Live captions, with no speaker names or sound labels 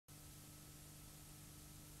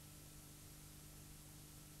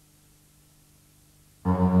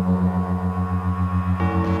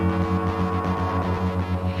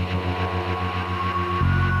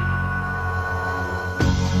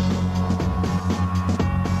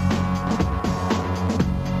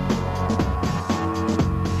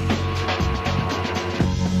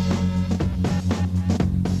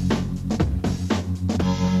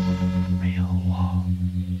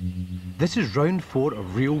This is round 4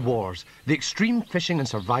 of Real Wars, the extreme fishing and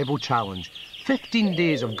survival challenge. 15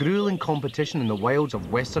 days of gruelling competition in the wilds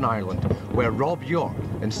of Western Ireland, where Rob York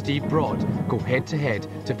and Steve Broad go head to head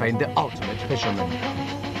to find the ultimate fisherman.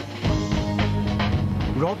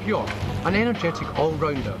 Rob York, an energetic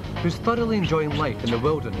all-rounder who's thoroughly enjoying life in the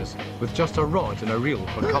wilderness with just a rod and a reel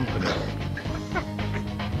for company.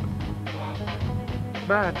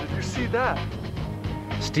 Man, did you see that?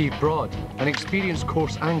 Steve Broad, an experienced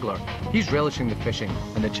coarse angler, he's relishing the fishing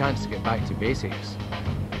and the chance to get back to basics.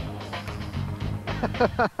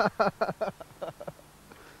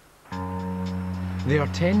 They are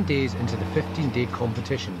 10 days into the 15-day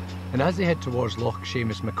competition, and as they head towards Loch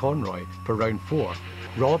Seamus McConroy for round 4,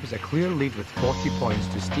 Rob has a clear lead with 40 points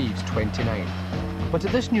to Steve's 29. But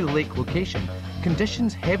at this new lake location,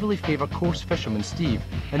 conditions heavily favour coarse fisherman Steve,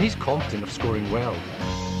 and he's confident of scoring well.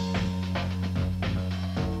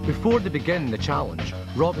 Before they begin the challenge,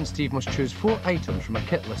 Rob and Steve must choose 4 items from a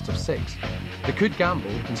kit list of 6. They could gamble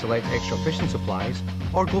and select extra fishing supplies,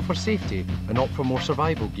 or go for safety and opt for more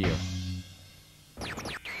survival gear.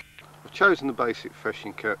 I've chosen the basic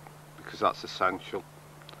fishing kit because that's essential.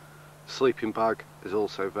 The sleeping bag is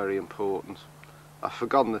also very important. I've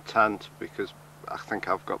forgotten the tent because I think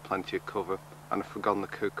I've got plenty of cover, and I've forgotten the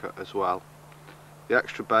cooker as well. The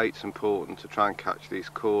extra bait's important to try and catch these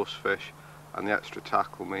coarse fish, and the extra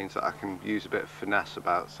tackle means that I can use a bit of finesse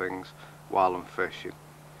about things while I'm fishing.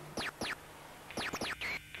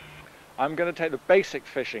 I'm going to take the basic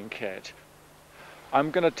fishing kit.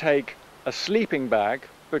 I'm going to take a sleeping bag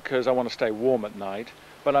because I want to stay warm at night,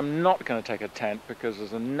 but I'm not going to take a tent because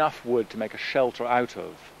there's enough wood to make a shelter out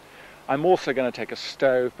of. I'm also going to take a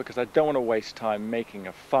stove because I don't want to waste time making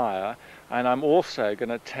a fire, and I'm also going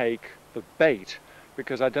to take the bait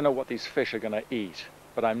because I don't know what these fish are going to eat,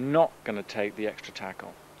 but I'm not going to take the extra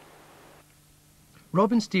tackle.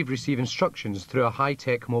 Rob and Steve receive instructions through a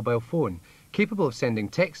high-tech mobile phone, capable of sending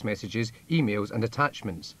text messages, emails and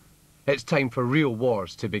attachments. It's time for Real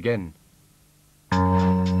Wars to begin.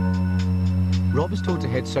 Rob is told to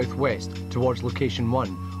head southwest towards location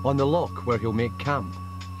 1, on the loch where he'll make camp.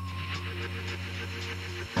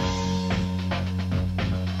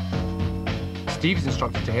 Steve is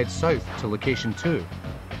instructed to head south to location 2.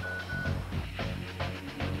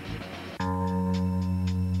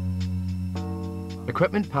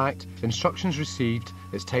 Equipment packed, instructions received,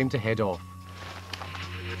 it's time to head off.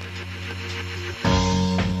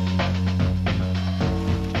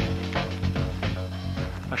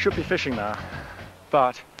 I should be fishing now,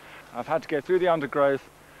 but I've had to go through the undergrowth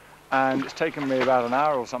and it's taken me about an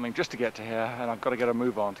hour or something just to get to here, and I've got to get a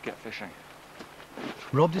move on to get fishing.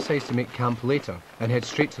 Rob decides to make camp later and head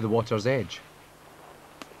straight to the water's edge.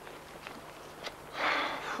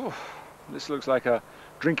 This looks like a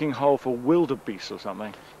drinking hole for wildebeest or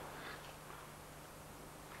something.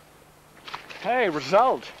 Hey,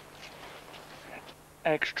 result!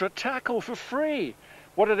 Extra tackle for free!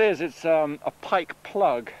 What it is, it's a pike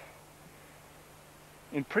plug.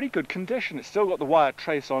 In pretty good condition. It's still got the wire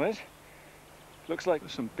trace on it. Looks like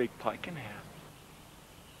there's some big pike in here.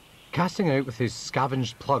 Casting out with his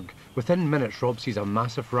scavenged plug, within minutes Rob sees a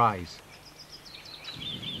massive rise.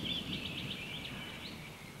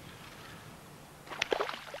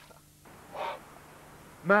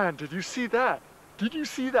 Man, did you see that? Did you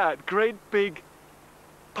see that? Great big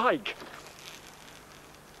pike.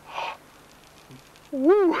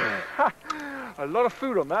 Woo! A lot of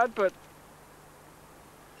food on that, but...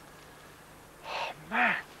 Oh,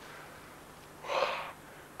 man.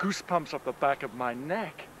 Goosebumps up the back of my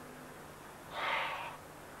neck.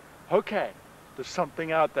 Okay, there's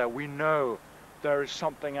something out there. We know there is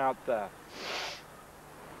something out there.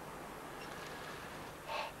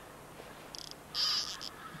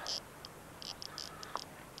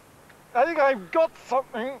 I think I've got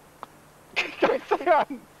something.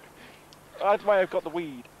 That's why I've got the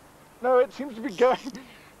weed. No, it seems to be going.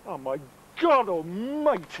 Oh my God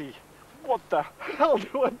almighty. What the hell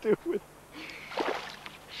do I do with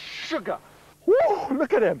sugar? Woo,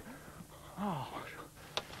 look at him. Oh.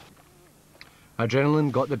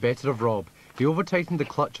 Adrenaline got the better of Rob. He over-tightened the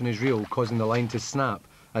clutch on his reel, causing the line to snap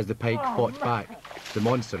as the pike fought back. The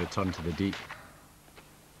monster returned to the deep.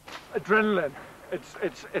 Adrenaline.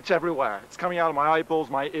 It's everywhere. It's coming out of my eyeballs,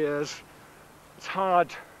 my ears. It's hard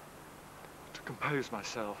to compose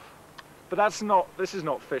myself. But this is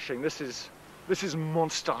not fishing. This is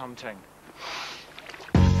monster hunting.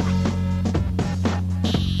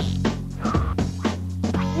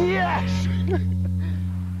 Yes!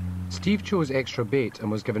 Steve chose extra bait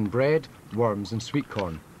and was given bread, worms and sweet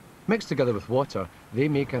corn. Mixed together with water, they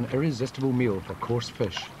make an irresistible meal for coarse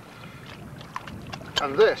fish.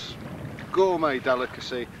 And this gourmet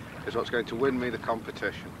delicacy is what's going to win me the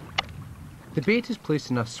competition. The bait is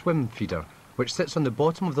placed in a swim feeder, which sits on the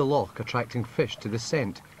bottom of the loch, attracting fish to the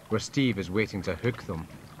scent, where Steve is waiting to hook them.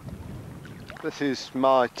 This is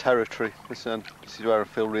my territory. This is where I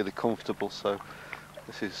feel really comfortable, so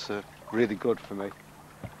this is really good for me.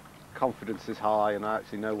 Confidence is high and I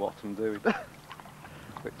actually know what I'm doing.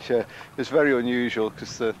 Which is very unusual,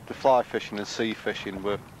 because the fly fishing and sea fishing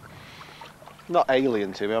were not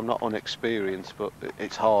alien to me. I'm not unexperienced, but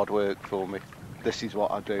it's hard work for me. This is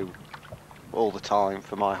what I do all the time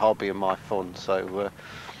for my hobby and my fun, so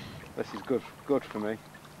this is good for me.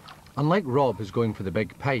 Unlike Rob, who's going for the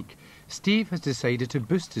big pike, Steve has decided to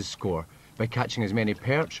boost his score by catching as many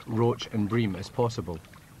perch, roach and bream as possible.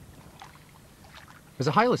 It's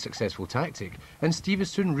a highly successful tactic, and Steve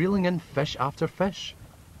is soon reeling in fish after fish.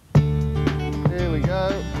 Here we go,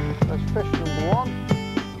 that's fish number one.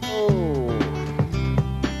 Oh,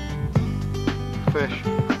 fish,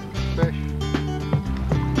 fish.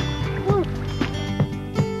 Woo.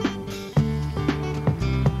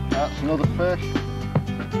 That's another fish.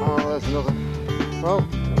 Oh, there's another. Well,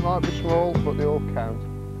 it might be small, but they all count.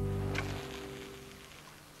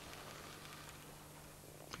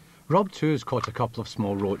 Rob too has caught a couple of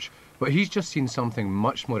small roach, but he's just seen something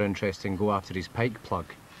much more interesting go after his pike plug.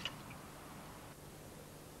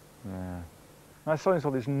 Yeah. I suddenly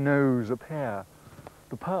saw this nose appear,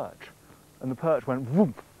 the perch, and the perch went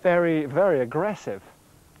whoop, very, very aggressive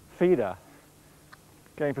feeder,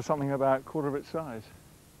 going for something about a quarter of its size.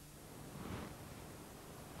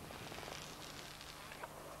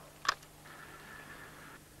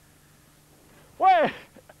 Wait!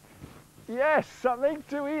 Yes, something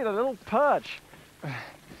to eat, a little perch.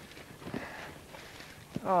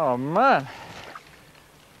 Oh man.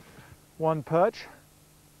 One perch,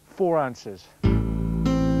 4 ounces.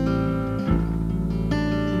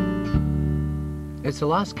 It's the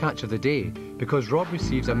last catch of the day because Rob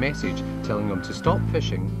receives a message telling him to stop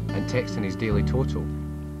fishing and texting his daily total.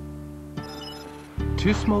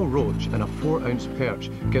 2 small roach and a 4-ounce perch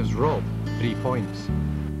gives Rob 3 points.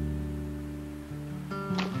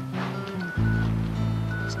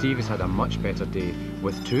 Steve has had a much better day,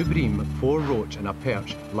 with 2 bream, 4 roach and a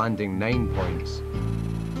perch landing 9 points.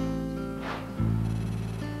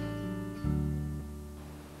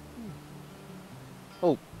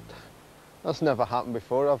 Oh, that's never happened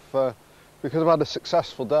before. Because I've had a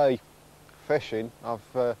successful day fishing,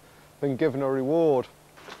 I've been given a reward.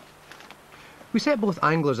 We set both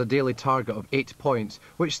anglers a daily target of 8 points,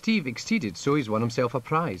 which Steve exceeded, so he's won himself a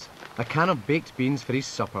prize. A can of baked beans for his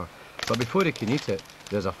supper. But before he can eat it,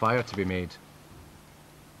 there's a fire to be made.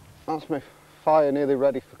 That's my fire nearly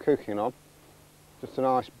ready for cooking on. Just a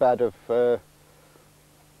nice bed of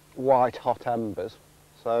white hot embers.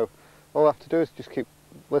 So all I have to do is just keep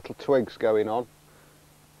little twigs going on.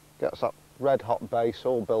 Gets that red hot base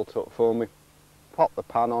all built up for me. Pop the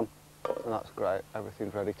pan on, and that's great.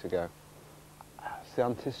 Everything's ready to go. It's the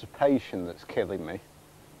anticipation that's killing me.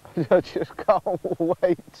 I just can't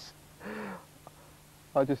wait.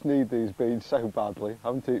 I just need these beans so badly. I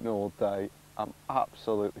haven't eaten all day. I'm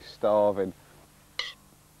absolutely starving.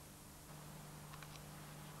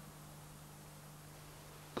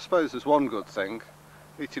 I suppose there's one good thing.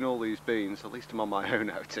 Eating all these beans, at least I'm on my own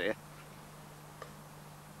out here.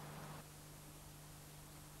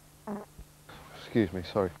 Excuse me,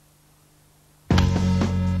 sorry.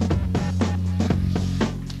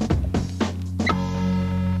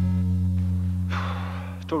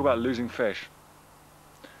 Talk about losing fish.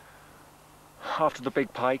 After the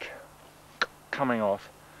big pike coming off,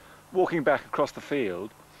 walking back across the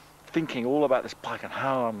field, thinking all about this pike and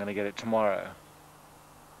how I'm going to get it tomorrow,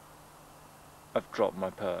 I've dropped my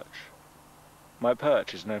perch. My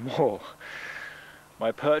perch is no more.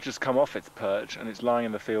 My perch has come off its perch and it's lying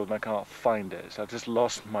in the field and I can't find it. So I've just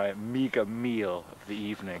lost my meagre meal of the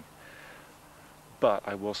evening. But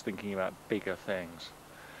I was thinking about bigger things.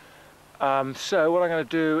 So what I'm going to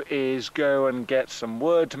do is go and get some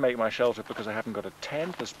wood to make my shelter because I haven't got a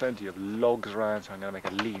tent. There's plenty of logs around, so I'm going to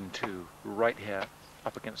make a lean-to right here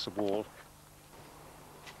up against the wall.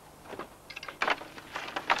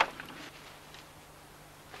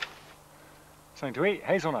 Something to eat,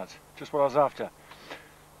 hazelnuts, just what I was after.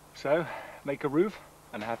 So, make a roof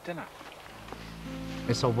and have dinner.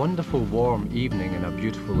 It's a wonderful warm evening in a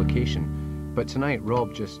beautiful location, but tonight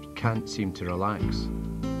Rob just can't seem to relax.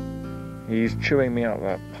 He's chewing me up,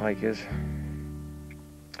 that pike is.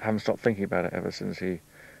 I haven't stopped thinking about it ever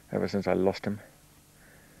since I lost him.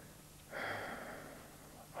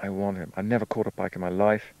 I want him. I never caught a pike in my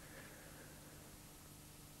life.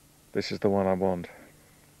 This is the one I want.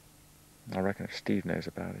 I reckon if Steve knows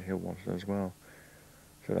about it, he'll want it as well.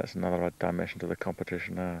 So that's another dimension to the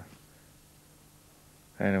competition now.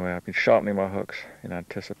 Anyway, I've been sharpening my hooks in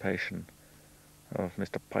anticipation of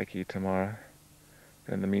Mr. Pikey tomorrow.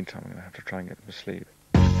 But in the meantime, I'm going to have to try and get him to sleep.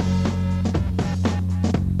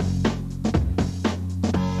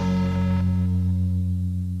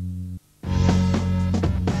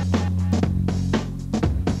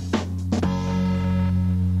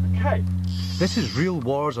 Okay. This is real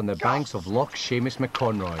wars on the banks of Loch Seamus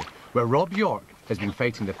McConroy, where Rob York has been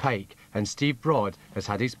fighting the pike and Steve Broad has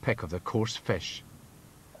had his pick of the coarse fish.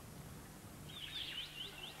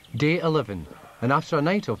 Day 11, and after a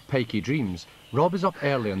night of pikey dreams, Rob is up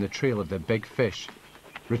early on the trail of the big fish.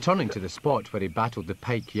 Returning to the spot where he battled the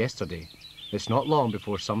pike yesterday, it's not long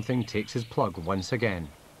before something takes his plug once again.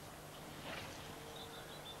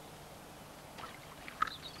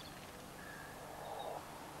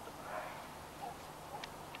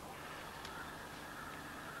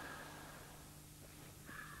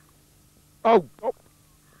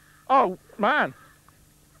 Oh, man!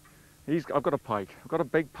 I've got a pike. I've got a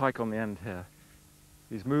big pike on the end here.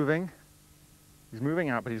 He's moving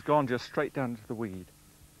out, but he's gone just straight down to the weed.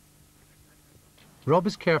 Rob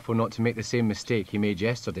is careful not to make the same mistake he made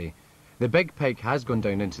yesterday. The big pike has gone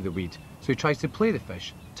down into the weed, so he tries to play the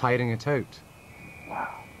fish, tiring it out.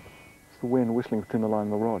 Wow. It's the wind whistling between the line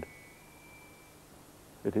and the rod.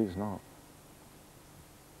 It is not.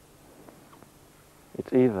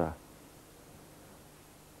 It's either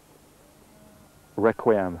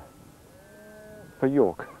Requiem for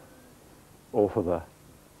York or for the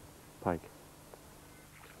pike.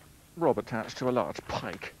 Rob attached to a large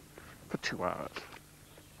pike for 2 hours.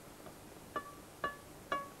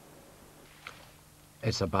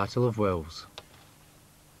 It's a battle of wills.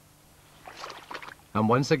 And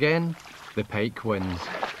once again, the pike wins.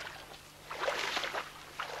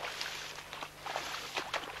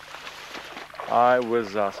 I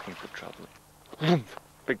was asking for trouble.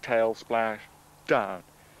 Big tail, splash, down.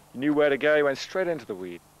 He knew where to go, he went straight into the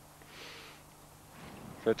weed.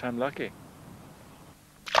 Third time lucky.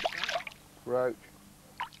 Roach.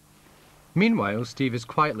 Meanwhile, Steve is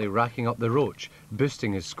quietly racking up the roach,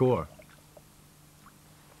 boosting his score.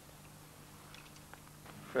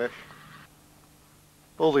 Fish.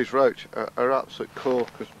 All these roach are absolute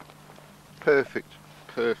corkers. Perfect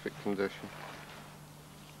condition.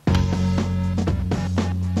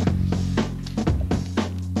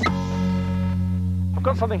 I've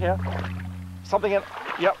got something here. Something in.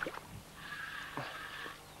 Yep.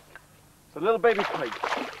 It's a little baby pike.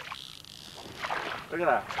 Look at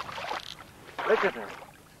that. Look at it.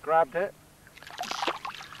 Grabbed it.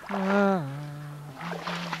 Well,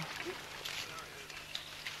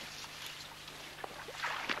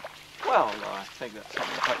 I think that's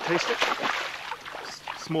something quite tasty.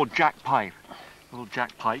 Small jack pike. Little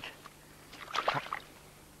jack pike.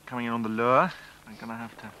 Coming in on the lure. I'm going to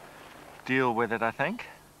have to deal with it, I think.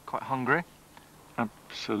 Quite hungry.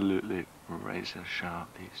 Absolutely razor sharp,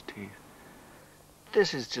 these teeth.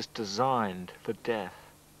 This is just designed for death,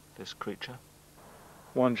 this creature.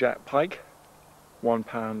 1 jack pike, 1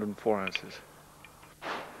 pound and 4 ounces.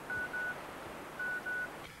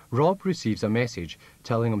 Rob receives a message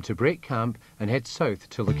telling him to break camp and head south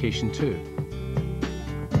to location 2.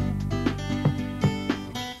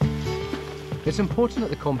 It's important that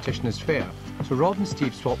the competition is fair, so Rob and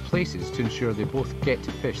Steve swap places to ensure they both get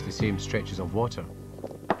to fish the same stretches of water.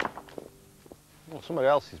 Well, somebody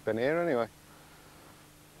else has been here anyway.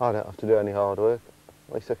 I don't have to do any hard work.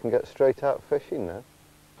 At least I can get straight out fishing now.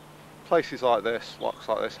 Places like this, lochs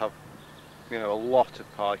like this, have, you know, a lot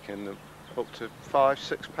of pike in them, up to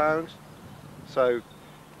 5-6 pounds. So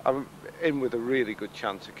I'm in with a really good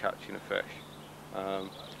chance of catching a fish.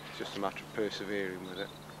 It's just a matter of persevering with it.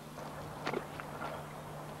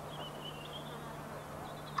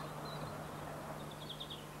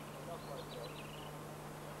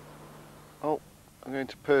 Oh, I'm going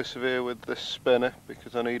to persevere with this spinner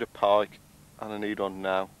because I need a pike and I need one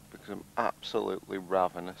now because I'm absolutely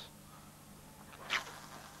ravenous.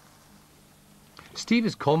 Steve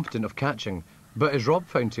is confident of catching, but as Rob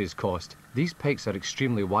found to his cost, these pikes are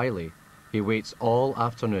extremely wily. He waits all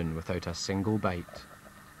afternoon without a single bite.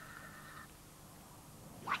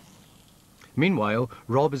 Meanwhile,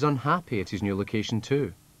 Rob is unhappy at his new location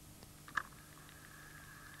too.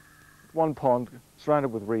 One pond surrounded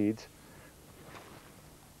with reeds.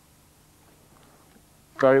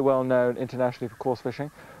 Very well known internationally for coarse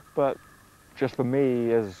fishing, but just for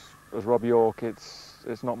me as Rob York,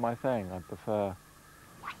 it's not my thing. I prefer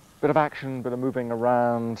a bit of action, bit of moving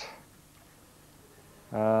around.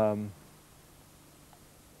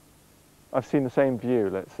 I've seen the same view,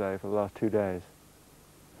 let's say, for the last 2 days.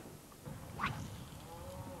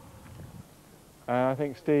 And I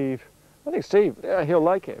think Steve, yeah, he'll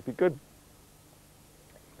like it. It'd be good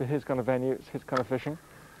for his kind of venue, it's his kind of fishing.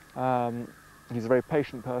 He's a very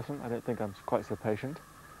patient person. I don't think I'm quite so patient.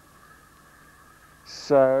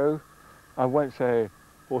 So I won't say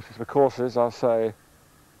horses for courses, I'll say,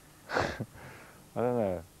 I don't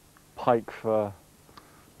know, pike for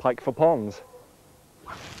ponds.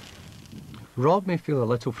 Rob may feel a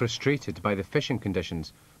little frustrated by the fishing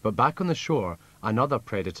conditions, but back on the shore, another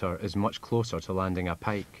predator is much closer to landing a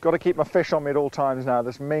pike. Got to keep my fish on me at all times now.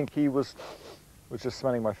 This mink, he was just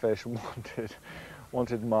smelling my fish and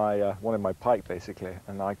wanted my pike basically,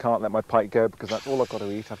 and I can't let my pike go because that's all I've got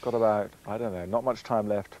to eat. I've got about, I don't know, not much time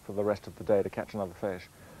left for the rest of the day to catch another fish.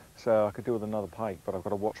 So I could do with another pike, but I've got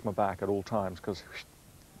to watch my back at all times because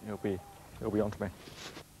it'll be onto me.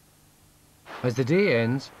 As the day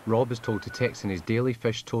ends, Rob is told to text in his daily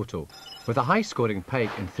fish total. With a high-scoring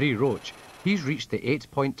pike and 3 roach, he's reached the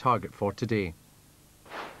 8-point target for today.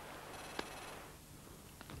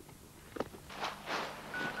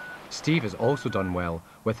 Steve has also done well,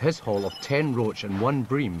 with his haul of 10 roach and 1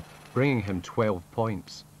 bream, bringing him 12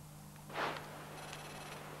 points.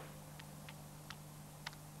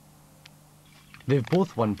 They've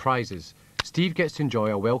both won prizes. Steve gets to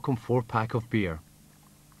enjoy a welcome 4-pack of beer.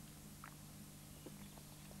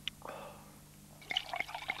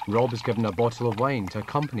 Rob is given a bottle of wine to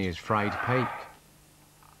accompany his fried pike.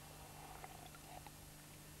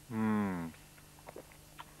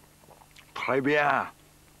 Très bien.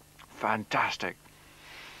 Fantastic.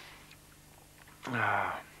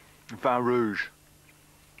 Vin rouge,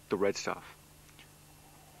 the red stuff.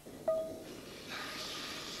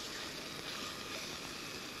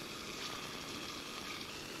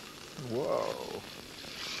 Whoa.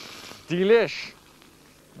 Delish.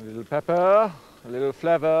 A little pepper, a little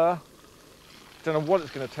flavour. Don't know what it's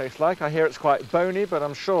going to taste like. I hear it's quite bony, but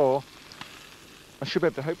I'm sure I should be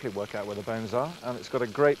able to hopefully work out where the bones are, and it's got a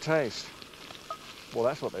great taste. Well,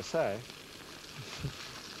 that's what they say.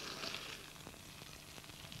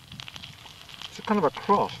 It's a kind of a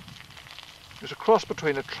cross. It's a cross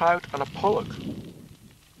between a trout and a pollock.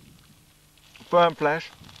 Firm flesh,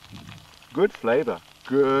 good flavour,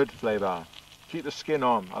 good flavour. Keep the skin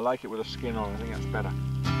on. I like it with the skin on. I think that's better.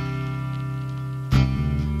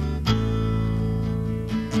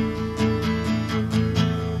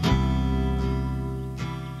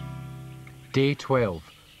 Day 12,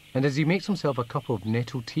 and as he makes himself a cup of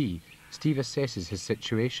nettle tea, Steve assesses his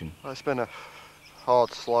situation. Well, it's been a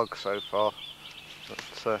hard slog so far,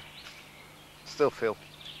 but still feel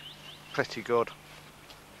pretty good.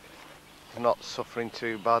 I'm not suffering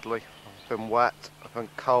too badly. I've been wet, I've been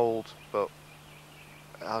cold, but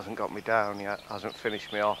it hasn't got me down yet, hasn't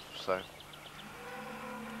finished me off, so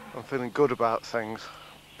I'm feeling good about things,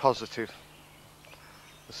 positive.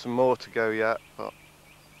 There's some more to go yet, but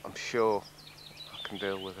I'm sure I can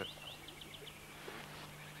deal with it.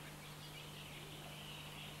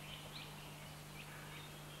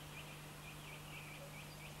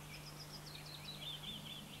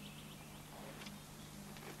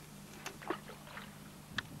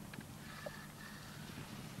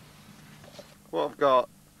 What I've got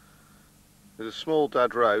is a small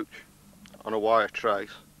dead roach on a wire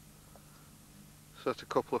trace, set a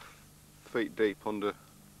couple of feet deep under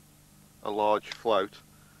a large float,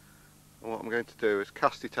 and what I'm going to do is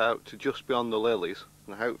cast it out to just beyond the lilies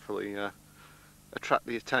and hopefully attract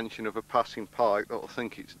the attention of a passing pike that'll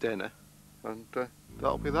think it's dinner, and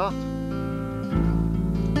that'll be that.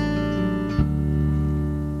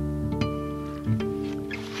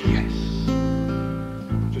 Yes!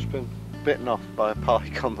 Just been bitten off by a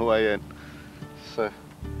pike on the way in, so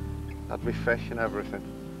had me fish and everything.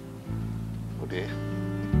 Oh dear.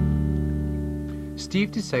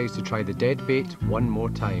 Steve decides to try the dead bait one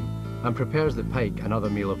more time and prepares the pike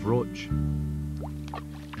another meal of roach.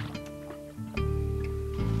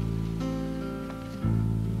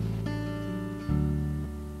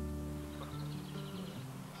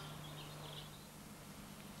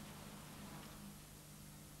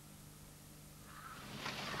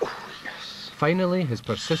 Finally, his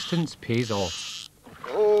persistence pays off.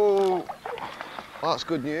 Oh, that's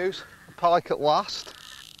good news. A pike at last.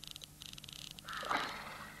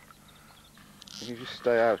 You just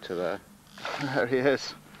stay out of there. There he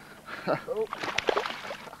is.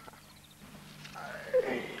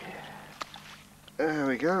 There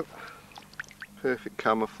we go. Perfect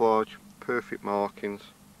camouflage, perfect markings,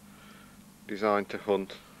 designed to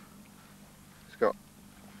hunt. He's got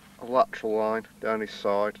a lateral line down his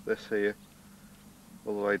side, this here,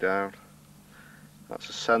 all the way down, That's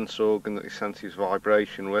a sense organ that he senses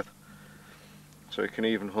vibration with, so he can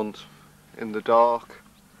even hunt in the dark.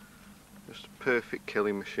 Just a perfect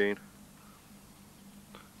killing machine.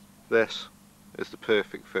 This is the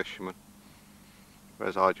perfect fisherman,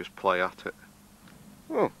 whereas I just play at it.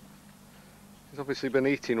 Oh, he's obviously been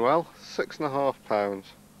eating well. 6.5 pounds.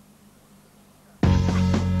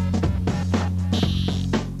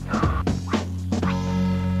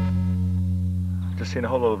 Just seen a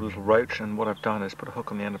whole lot of little roach, and what I've done is put a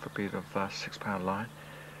hook on the end of a piece of 6-pound line.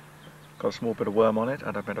 Got a small bit of worm on it,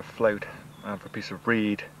 and I've made a float out of a piece of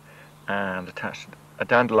reed and attached a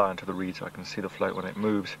dandelion to the reed so I can see the float when it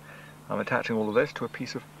moves. I'm attaching all of this to a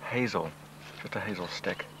piece of hazel, just a hazel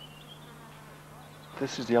stick.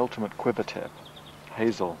 This is the ultimate quiver tip,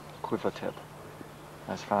 hazel quiver tip,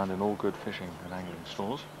 as found in all good fishing and angling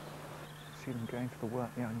stores. See them going for the worm,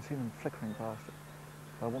 yeah, I can see them flickering past it.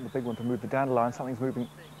 I want the big one to move the dandelion, something's moving.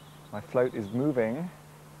 My float is moving.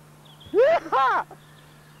 Yeah!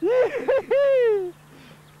 Yay!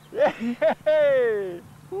 Yay!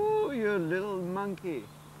 Ooh, you little monkey.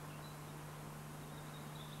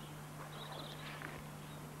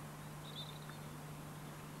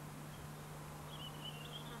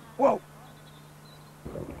 Whoa!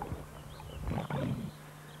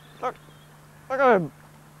 Look at him!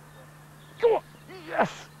 Come on!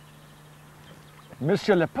 Yes!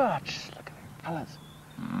 Monsieur le perch! Look at him, fellas.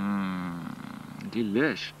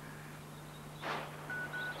 Delish.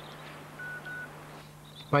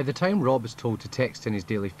 By the time Rob is told to text in his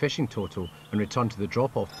daily fishing total and return to the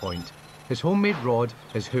drop-off point, his homemade rod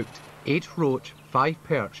has hooked 8 roach, 5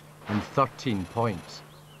 perch and 13 points.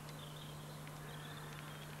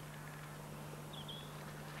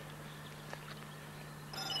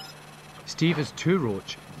 Steve has 2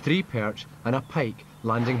 roach, 3 perch and a pike,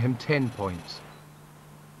 landing him 10 points.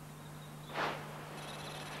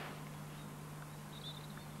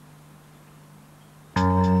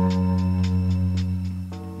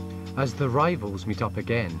 As the rivals meet up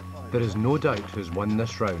again, there is no doubt who's won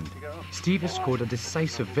this round. Steve has scored a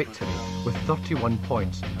decisive victory with 31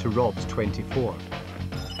 points to Rob's 24.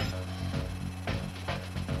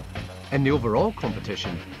 In the overall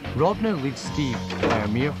competition, Rob now leads Steve by a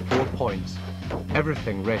mere 4 points.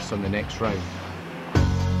 Everything rests on the next round.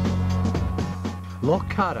 Loch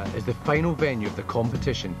Cara is the final venue of the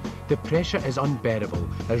competition. The pressure is unbearable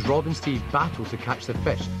as Rob and Steve battle to catch the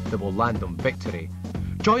fish that will land them victory.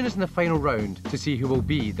 Join us in the final round to see who will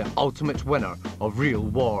be the ultimate winner of Real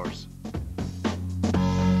Wars.